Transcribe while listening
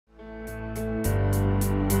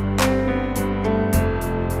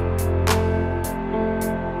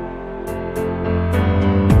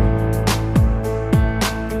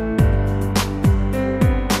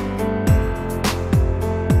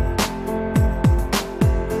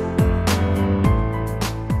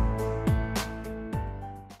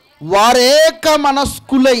వారేక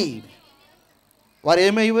మనస్కులై. వారు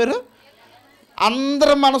ఏమయ్యారు?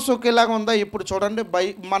 అందరి మనసు ఒకేలాగా ఉందా? ఇప్పుడు చూడండి,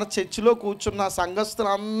 మన చర్చిలో కూర్చున్న సంఘస్థులు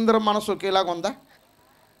అందరి మనసు ఒకేలాగా ఉందా?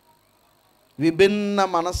 విభిన్న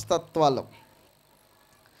మనస్తత్వాలు.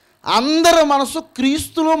 అందరి మనసు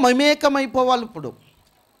క్రీస్తులో మమేకమైపోవాలి. ఇప్పుడు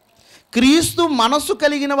క్రీస్తు మనసు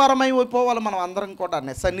కలిగిన వారమైపోవాలి మనం అందరం కూడా.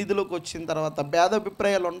 సన్నిధిలోకి వచ్చిన తర్వాత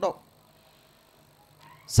భేదాభిప్రాయాలు ఉండవు.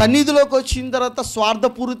 సన్నిధిలోకి వచ్చిన తర్వాత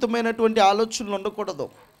స్వార్థపూరితమైనటువంటి ఆలోచనలు ఉండకూడదు.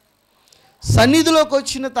 సన్నిధిలోకి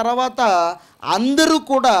వచ్చిన తర్వాత అందరూ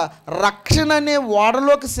కూడా రక్షణ అనే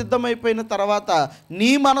ఓడలోకి సిద్ధమైపోయిన తర్వాత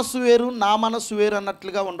నీ మనసు వేరు నా మనసు వేరు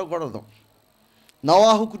అన్నట్లుగా ఉండకూడదు.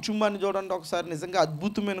 నోవాహు కుటుంబాన్ని చూడండి ఒకసారి. నిజంగా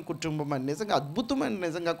అద్భుతమైన కుటుంబం అండి. నిజంగా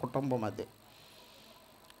అద్భుతమైన కుటుంబం అది.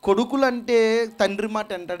 కొడుకులంటే తండ్రి మాట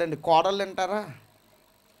వింటాడండి. కోడళ్ళు వింటారా?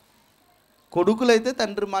 కొడుకులైతే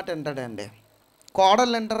తండ్రి మాట వింటాడండి.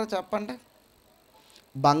 కోడళ్ళు వింటారా చెప్పండి?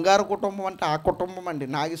 బంగారు కుటుంబం అంటే ఆ కుటుంబం అండి,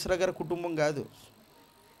 నాగేశ్వర గారి కుటుంబం కాదు.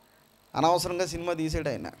 అనవసరంగా సినిమా తీసాడు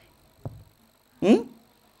ఆయన.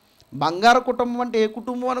 బంగారు కుటుంబం అంటే ఏ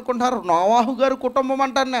కుటుంబం అనుకుంటున్నారు? నోవాహు గారి కుటుంబం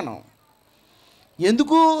అంటాను నేను.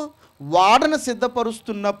 ఎందుకు? వాడను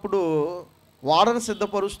సిద్ధపరుస్తున్నప్పుడు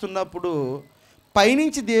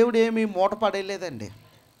పైనుంచి దేవుడు ఏమీ మూట పడేయలేదండి.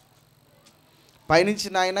 పైనుంచి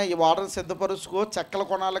నాయన ఈ వాడను సిద్ధపరుచుకో, చెక్కలు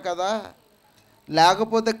కొనాలి కదా,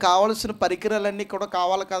 లేకపోతే కావలసిన పరికరాలన్నీ కూడా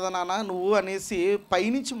కావాలి కదా నాన్న నువ్వు అనేసి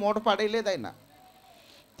పైనుంచి మూట పడేయలేదు ఆయన.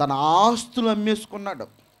 తన ఆస్తులు అమ్మేసుకున్నాడు.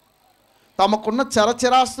 తమకున్న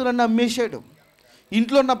చరచరాస్తులన్నీ అమ్మేశాడు.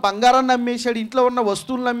 ఇంట్లో ఉన్న బంగారాన్ని అమ్మేశాడు, ఇంట్లో ఉన్న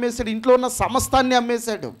వస్తువులను అమ్మేశాడు, ఇంట్లో ఉన్న సమస్తాన్ని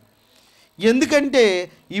అమ్మేశాడు. ఎందుకంటే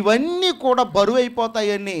ఇవన్నీ కూడా బరువు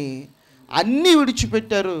అయిపోతాయని అన్నీ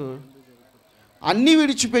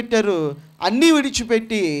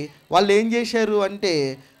విడిచిపెట్టి వాళ్ళు ఏం చేశారు అంటే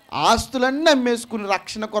ఆస్తులన్నీ అమ్మేసుకుని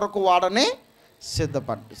రక్షణ కొరకు వాడనే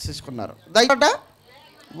సిద్ధపడ్డారు. దయట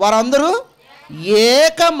వారందరూ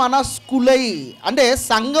ఏక మనస్కులై, అంటే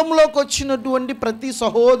సంఘంలోకి వచ్చినటువంటి ప్రతి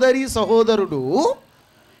సహోదరుడు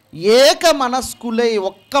ఏక మనస్కులై,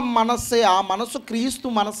 ఒక్క మనస్సే, ఆ మనసు క్రీస్తు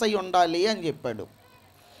మనసై ఉండాలి అని చెప్పాడు.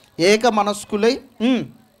 ఏక మనస్కులై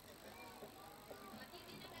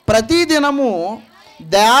ప్రతిదినము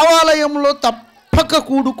దేవాలయంలో తప్పక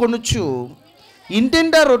కూడుకొనుచు,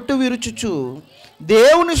 ఇంటింటా రొట్టె విరుచుచు,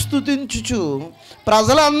 దేవుని స్తుతించుచు,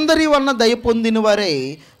 ప్రజలందరి వలన దయ పొందిన వారై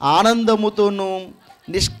ఆనందముతోనూ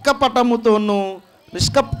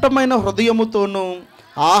నిష్కపటమైన హృదయముతోనూ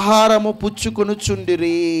ఆహారము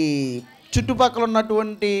పుచ్చుకొనుచుండిరి. చుట్టుపక్కల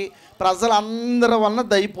ఉన్నటువంటి ప్రజలందరి వలన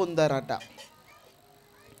దయ పొందారట.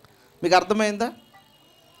 మీకు అర్థమైందా?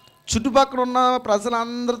 చుట్టుపక్కల ఉన్న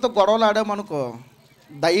ప్రజలందరితో గొడవలు ఆడామనుకో,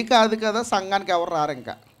 దయ కాదు కదా, సంఘానికి ఎవరు రారు.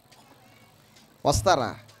 ఇంకా వస్తారా?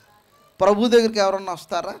 ప్రభు దగ్గరికి ఎవరన్నా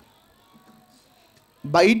వస్తారా?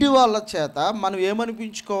 బయటి వాళ్ళ చేత మనం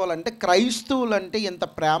ఏమనిపించుకోవాలంటే క్రైస్తవులంటే ఎంత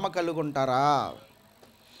ప్రేమ కలిగి ఉంటారా,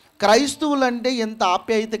 క్రైస్తవులంటే ఎంత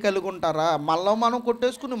ఆప్యాయత కలిగి ఉంటారా. మనలో మనం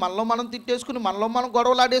కొట్టేసుకుని, మనలో మనం తిట్టేసుకుని, మనలో మనం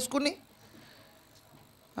గొడవలు ఆడేసుకుని,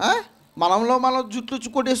 మనంలో మనం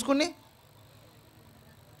జుట్లు కొట్టేసుకుని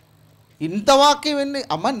ఇంత వాక్యం విని,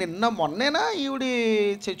 అమ్మ నిన్న మొన్నేనా ఈవిడి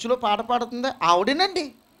చర్చిలో పాట పాడుతుందా? ఆవిడేనండి,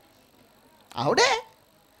 ఆవిడే.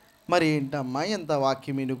 మరి ఏంటమ్మా ఇంత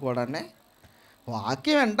వాక్యం విని కూడానే?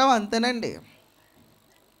 వాక్యం వింటాం అంతేనండి.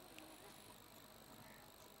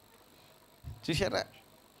 చూసారా?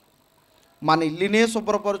 మన ఇల్లునే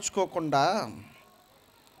శుభ్రపరుచుకోకుండా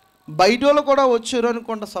బయట వాళ్ళు కూడా వచ్చారు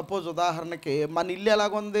అనుకోండి. సపోజ్ ఉదాహరణకి మన ఇల్లు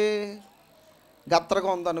ఎలాగుంది, గత్తరగా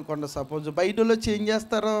ఉందనుకోండి. సపోజ్ బయట వాళ్ళు వచ్చి ఏం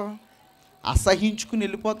చేస్తారు? అసహించుకుని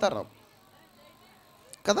వెళ్ళిపోతారు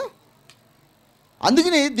కదా.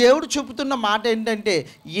 అందుకని దేవుడు చెబుతున్న మాట ఏంటంటే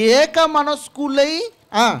ఏక మనస్కులై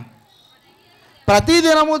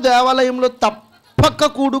ప్రతిదినము దేవాలయంలో తప్పక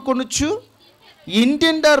కూడుకొనుచు,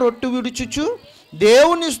 ఇంటింటా రొట్టె విడుచుచు,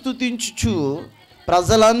 దేవుని స్తుతించుచు,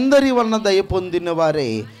 ప్రజలందరి వలన దయ పొందిన వారే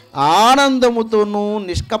ఆనందముతోనూ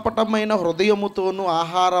నిష్కపటమైన హృదయముతోనూ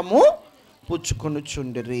ఆహారము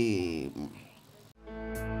పుచ్చుకొనుచుండిరి.